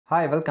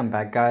Hi, welcome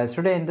back guys.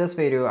 Today in this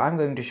video I'm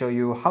going to show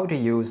you how to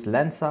use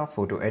Lensa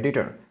photo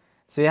editor.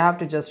 So you have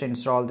to just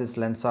install this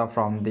Lensa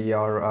from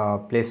your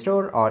Play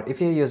Store, or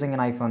if you're using an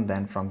iPhone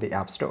then from the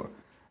App Store.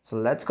 So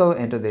let's go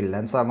into the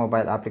Lensa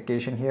mobile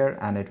application here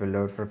and it will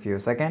load for a few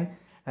seconds.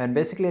 And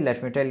basically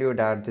let me tell you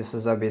that this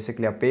is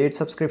basically a paid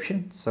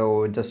subscription.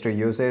 So just to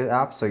use the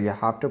app, so you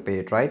have to pay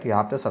it, right? You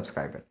have to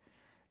subscribe it.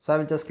 So I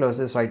will just close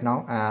this right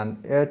now,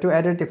 and to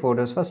edit the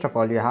photos, first of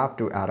all you have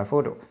to add a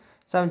photo.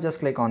 So I will just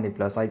click on the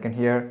plus icon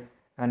here,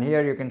 and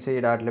here you can see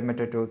that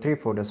limited to 3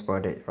 photos per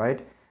day, right?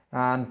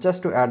 And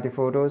just to add the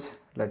photos,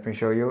 let me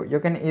show you.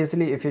 You can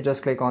easily, if you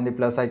just click on the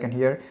plus icon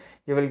here,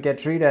 you will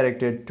get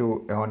redirected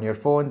to on your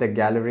phone the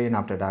gallery, and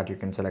after that you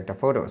can select a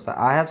photo. So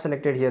I have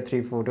selected here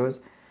 3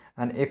 photos,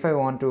 and if I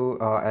want to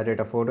edit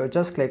a photo,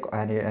 just click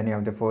any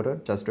of the photo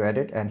just to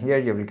edit, and here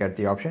you will get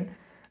the option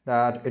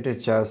that it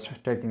is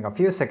just taking a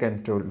few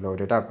seconds to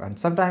load it up, and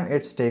sometimes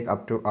it's take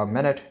up to a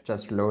minute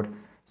just to load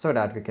so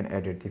that we can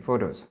edit the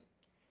photos.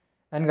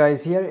 And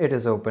guys, here it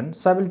is open.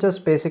 So I will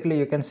just basically,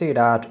 you can see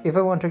that if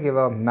I want to give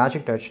a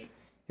magic touch,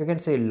 you can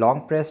see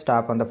long press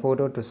tap on the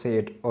photo to see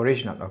it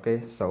original.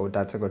 Okay, so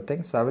that's a good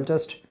thing. So I will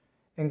just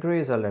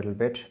increase a little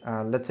bit.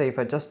 Let's say if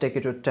I just take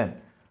it to 10,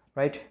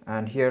 right?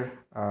 And here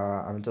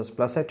I will just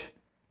plus it,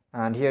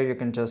 and here you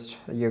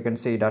can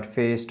see that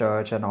face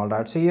touch and all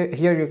that. So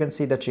here you can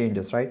see the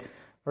changes, right?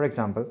 For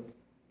example,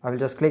 I will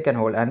just click and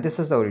hold, and this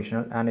is the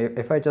original, and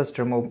if I just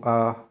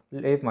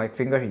leave my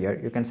finger here,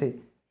 you can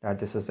see that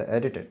this is the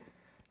edited.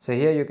 So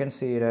here you can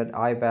see that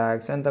eye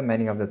bags and the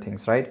many of the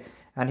things, right?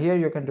 And here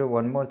you can do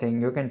one more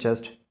thing. You can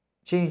just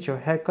change your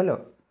hair color,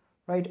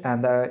 right?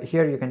 And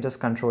here you can just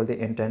control the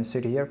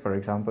intensity here. For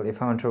example,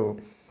 if I want to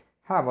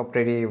have a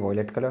pretty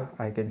violet color,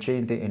 I can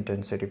change the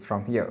intensity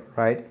from here,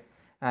 right?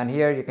 And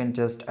here you can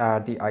just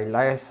add the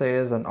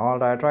eyelashes and all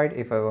that, right?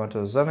 If I want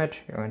to zoom it,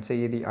 you can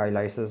see the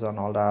eyelashes and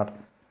all that,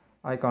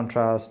 eye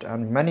contrast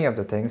and many of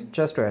the things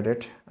just to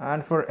edit.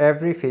 And for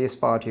every face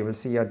part you will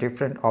see a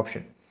different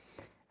option,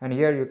 and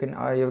here you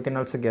can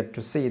also get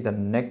to see the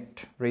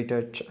neck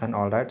retouch and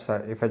all that. So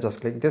if I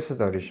just click, this is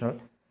the original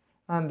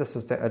and this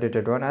is the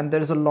edited one, and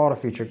there is a lot of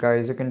feature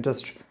guys. You can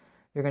just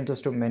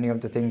do many of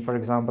the things. For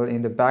example,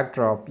 in the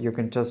backdrop you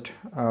can just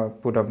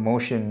put a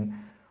motion,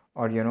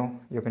 or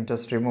you can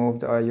just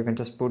remove you can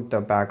just put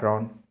the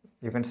background.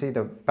 You can see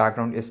the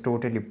background is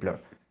totally blur.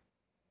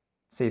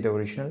 See the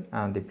original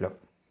and the blur,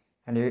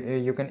 and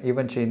you can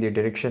even change the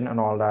direction and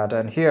all that.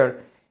 And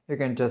here you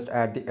can just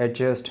add the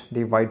adjust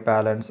the white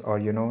balance, or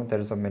there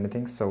is a many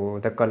things. So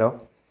the color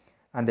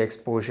and the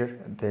exposure,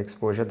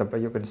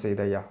 you can see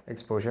the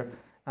exposure,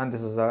 and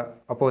this is a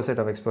opposite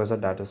of exposure,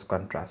 that is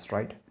contrast,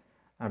 right?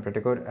 And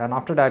pretty good. And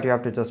after that you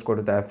have to just go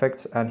to the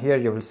effects, and here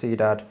you will see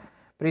that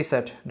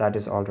preset that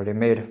is already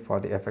made for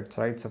the effects,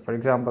 right? So for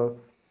example,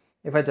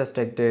 if I just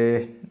take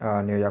the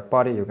New York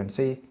party, you can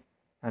see,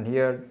 and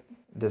here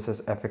this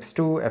is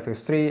fx2,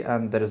 fx3,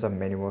 and there is a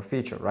many more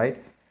feature,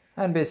 right?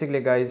 And basically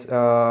guys,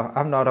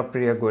 I'm not a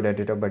pretty good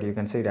editor, but you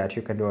can see that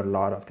you can do a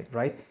lot of things,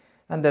 right?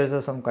 And there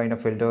is some kind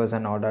of filters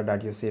and all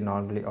that you see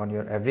normally on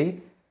your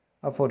every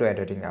photo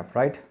editing app,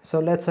 right? So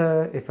let's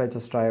if I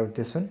just try out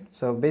this one.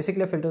 So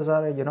basically filters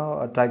are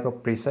a type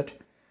of preset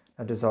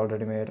that is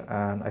already made,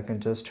 and I can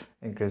just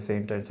increase the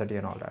intensity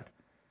and all that,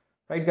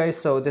 right guys?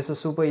 So this is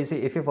super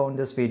easy. If you found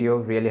this video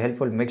really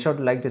helpful, make sure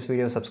to like this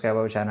video, subscribe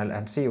our channel,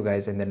 and see you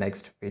guys in the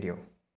next video.